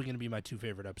these are probably going to be my two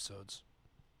favorite episodes.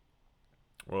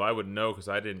 Well, I would know because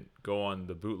I didn't go on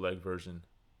the bootleg version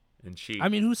and cheat. I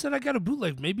mean, who said I got a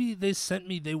bootleg? Maybe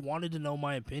they wanted to know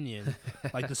my opinion,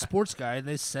 like the sports guy, and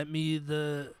they sent me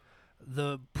the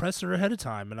presser ahead of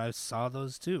time, and I saw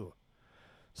those too.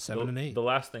 7 and 8. The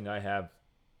last thing I have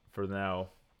for now,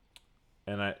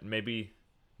 and maybe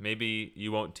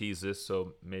you won't tease this,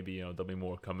 so maybe there'll be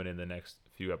more coming in the next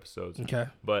few episodes. Okay.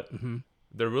 But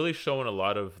they're really showing a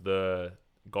lot of the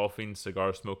golfing,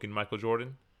 cigar smoking Michael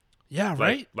Jordan. Yeah,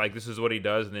 right. Like this is what he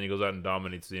does, and then he goes out and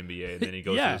dominates the NBA, and then he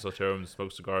goes to this hotel room and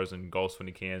smokes cigars and golfs when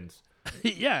he can.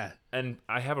 Yeah. And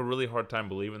I have a really hard time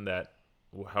believing that,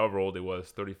 however old he was,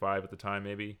 35 at the time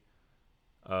maybe,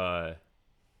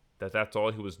 that's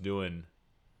all he was doing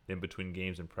in between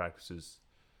games and practices.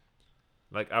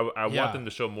 Like, I want them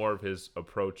to show more of his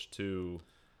approach to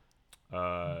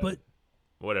but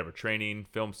whatever, training,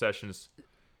 film sessions.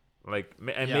 Like,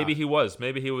 and Yeah. maybe he was.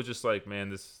 Maybe he was just like,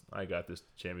 man, I got this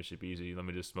championship easy. Let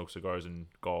me just smoke cigars and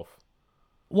golf.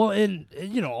 Well, and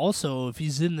also if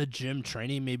he's in the gym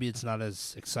training, maybe it's not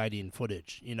as exciting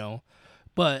footage,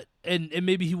 But and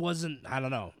maybe he wasn't. I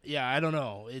don't know. Yeah, I don't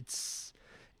know.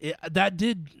 That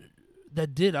did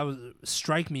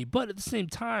strike me. But at the same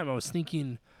time, I was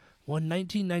thinking, well, in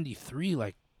 1993,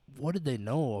 like, what did they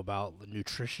know about the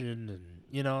nutrition and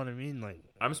you know what I mean? Like,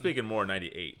 I'm speaking more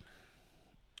 98.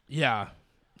 yeah.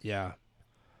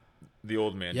 The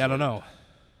old man. Yeah, I don't know.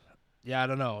 Yeah, I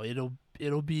don't know.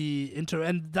 It'll be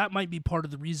and that might be part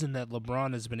of the reason that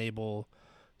LeBron has been able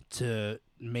to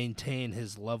maintain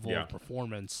his level of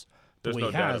performance the way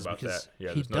he has, because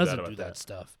he doesn't do that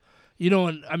stuff.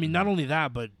 And I mean, not only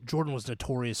that, but Jordan was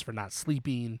notorious for not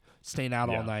sleeping, staying out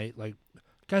all night. Like,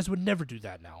 guys would never do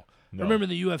that now. No. I remember in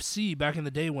the UFC back in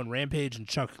the day when Rampage and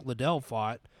Chuck Liddell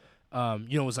fought.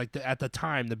 It was like at the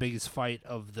time the biggest fight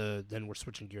of the. Then we're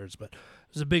switching gears, but it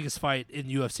was the biggest fight in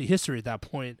UFC history at that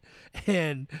point.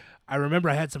 And I remember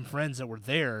I had some friends that were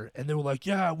there, and they were like,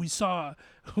 "Yeah, we saw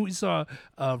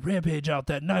Rampage out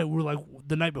that night." We were like,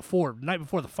 the night before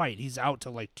the fight, he's out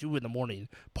till like 2 a.m.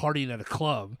 partying at a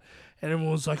club, and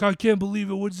everyone was like, "I can't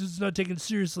believe it. It's not taken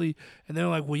seriously." And they were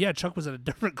like, "Well, yeah, Chuck was at a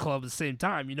different club at the same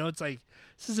time." It's like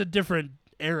this is a different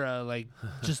era, like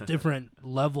just different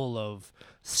level of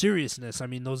seriousness. I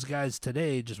mean, those guys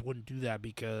today just wouldn't do that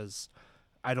because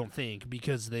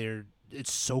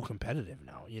it's so competitive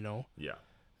now, Yeah.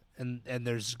 And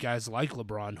there's guys like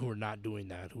LeBron who are not doing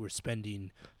that, who are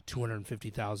spending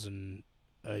 $250,000,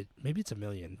 maybe it's $1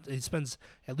 million. He spends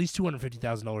at least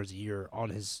 $250,000 a year on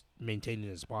his maintaining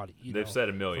his body. They've said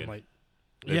 $1 million. Like,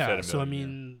 yeah. So I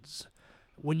mean,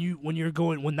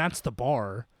 when that's the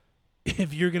bar.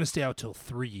 If you're gonna stay out till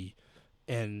 3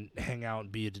 and hang out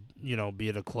and be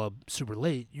at a club super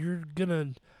late, you're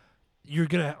gonna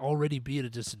already be at a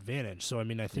disadvantage. So I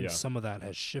mean, I think some of that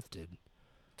has shifted.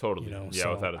 Totally.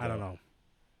 So, without a doubt. I don't know.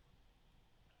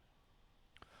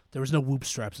 There was no whoop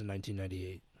straps in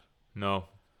 1998. No,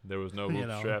 there was no whoop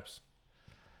straps.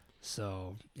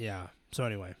 So yeah. So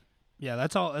anyway, yeah,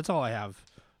 that's all I have.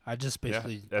 I just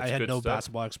basically I had no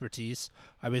basketball expertise.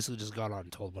 I basically just got on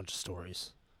and told a bunch of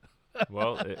stories.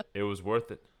 Well, it was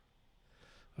worth it.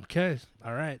 Okay,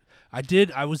 all right. I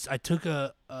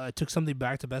took something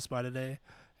back to Best Buy today,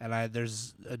 and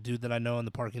there's a dude that I know in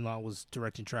the parking lot was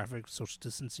directing traffic, social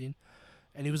distancing,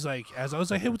 and he was like, as I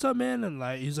was like, "Hey, what's up, man?" And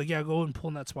he was like, "Yeah, go and pull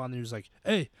in that spot." And he was like,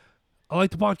 "Hey, I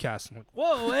like the podcast." I'm like,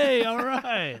 "Whoa, hey, all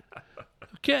right,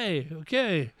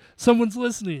 okay, someone's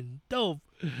listening, dope."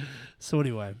 So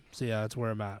anyway, yeah, that's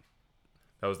where I'm at.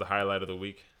 That was the highlight of the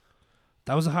week.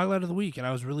 That was the highlight of the week, and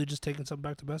I was really just taking something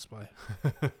back to Best Buy.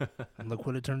 And look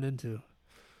what it turned into.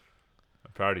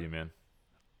 I'm proud of you, man.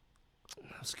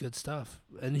 That's good stuff.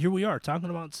 And here we are, talking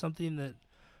about something that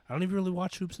I don't even really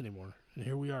watch hoops anymore. And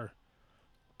here we are,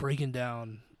 breaking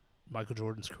down Michael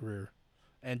Jordan's career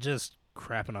and just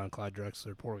crapping on Clyde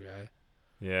Drexler, poor guy.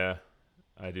 Yeah,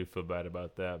 I do feel bad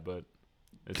about that, but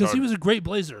because he was a great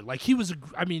Blazer. Like, he was,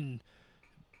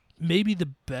 maybe the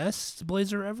best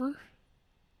Blazer ever.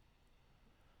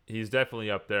 He's definitely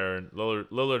up there, and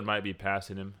Lillard might be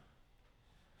passing him.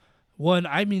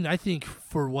 I think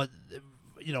for what,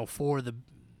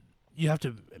 you have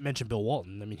to mention Bill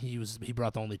Walton. I mean, he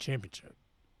brought the only championship.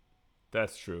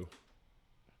 That's true.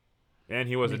 And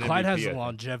he was an MVP. Clyde has the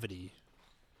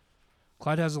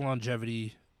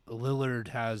longevity. Lillard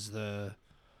has the.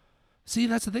 See,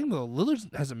 that's the thing though.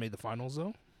 Lillard hasn't made the finals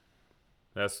though.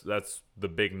 That's the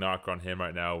big knock on him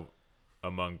right now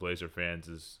among Blazer fans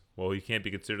is, well, he can't be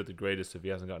considered the greatest if he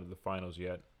hasn't gotten to the finals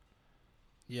yet.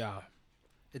 Yeah.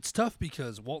 It's tough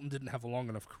because Walton didn't have a long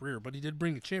enough career, but he did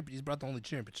bring a champion. He's brought the only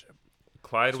championship.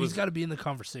 He's got to be in the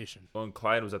conversation. Well, and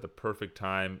Clyde was at the perfect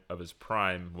time of his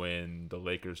prime when the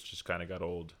Lakers just kind of got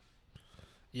old.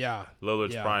 Yeah.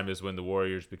 Lillard's prime is when the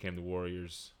Warriors became the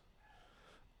Warriors.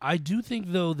 I do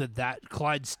think, though, that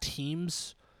Clyde's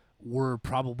teams were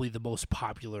probably the most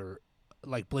popular.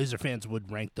 Like, Blazer fans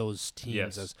would rank those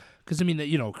teams as, because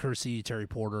Kersey, Terry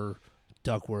Porter,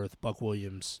 Duckworth, Buck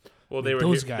Williams. Well, they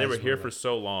were here for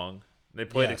so long. They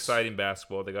played exciting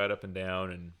basketball. They got up and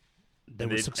down, and they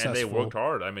were successful. And they worked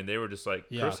hard. I mean, they were just like,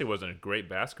 Kersey wasn't a great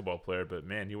basketball player, but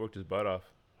man, he worked his butt off.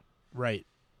 Right.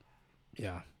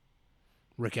 Yeah.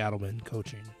 Rick Adelman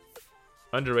coaching.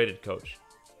 Underrated coach.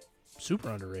 Super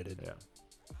underrated. Yeah.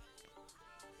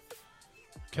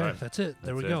 Okay, right. That's it.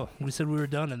 There we go. We said we were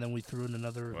done, and then we threw in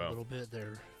another little bit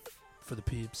there for the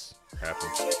peeps.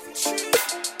 Happens.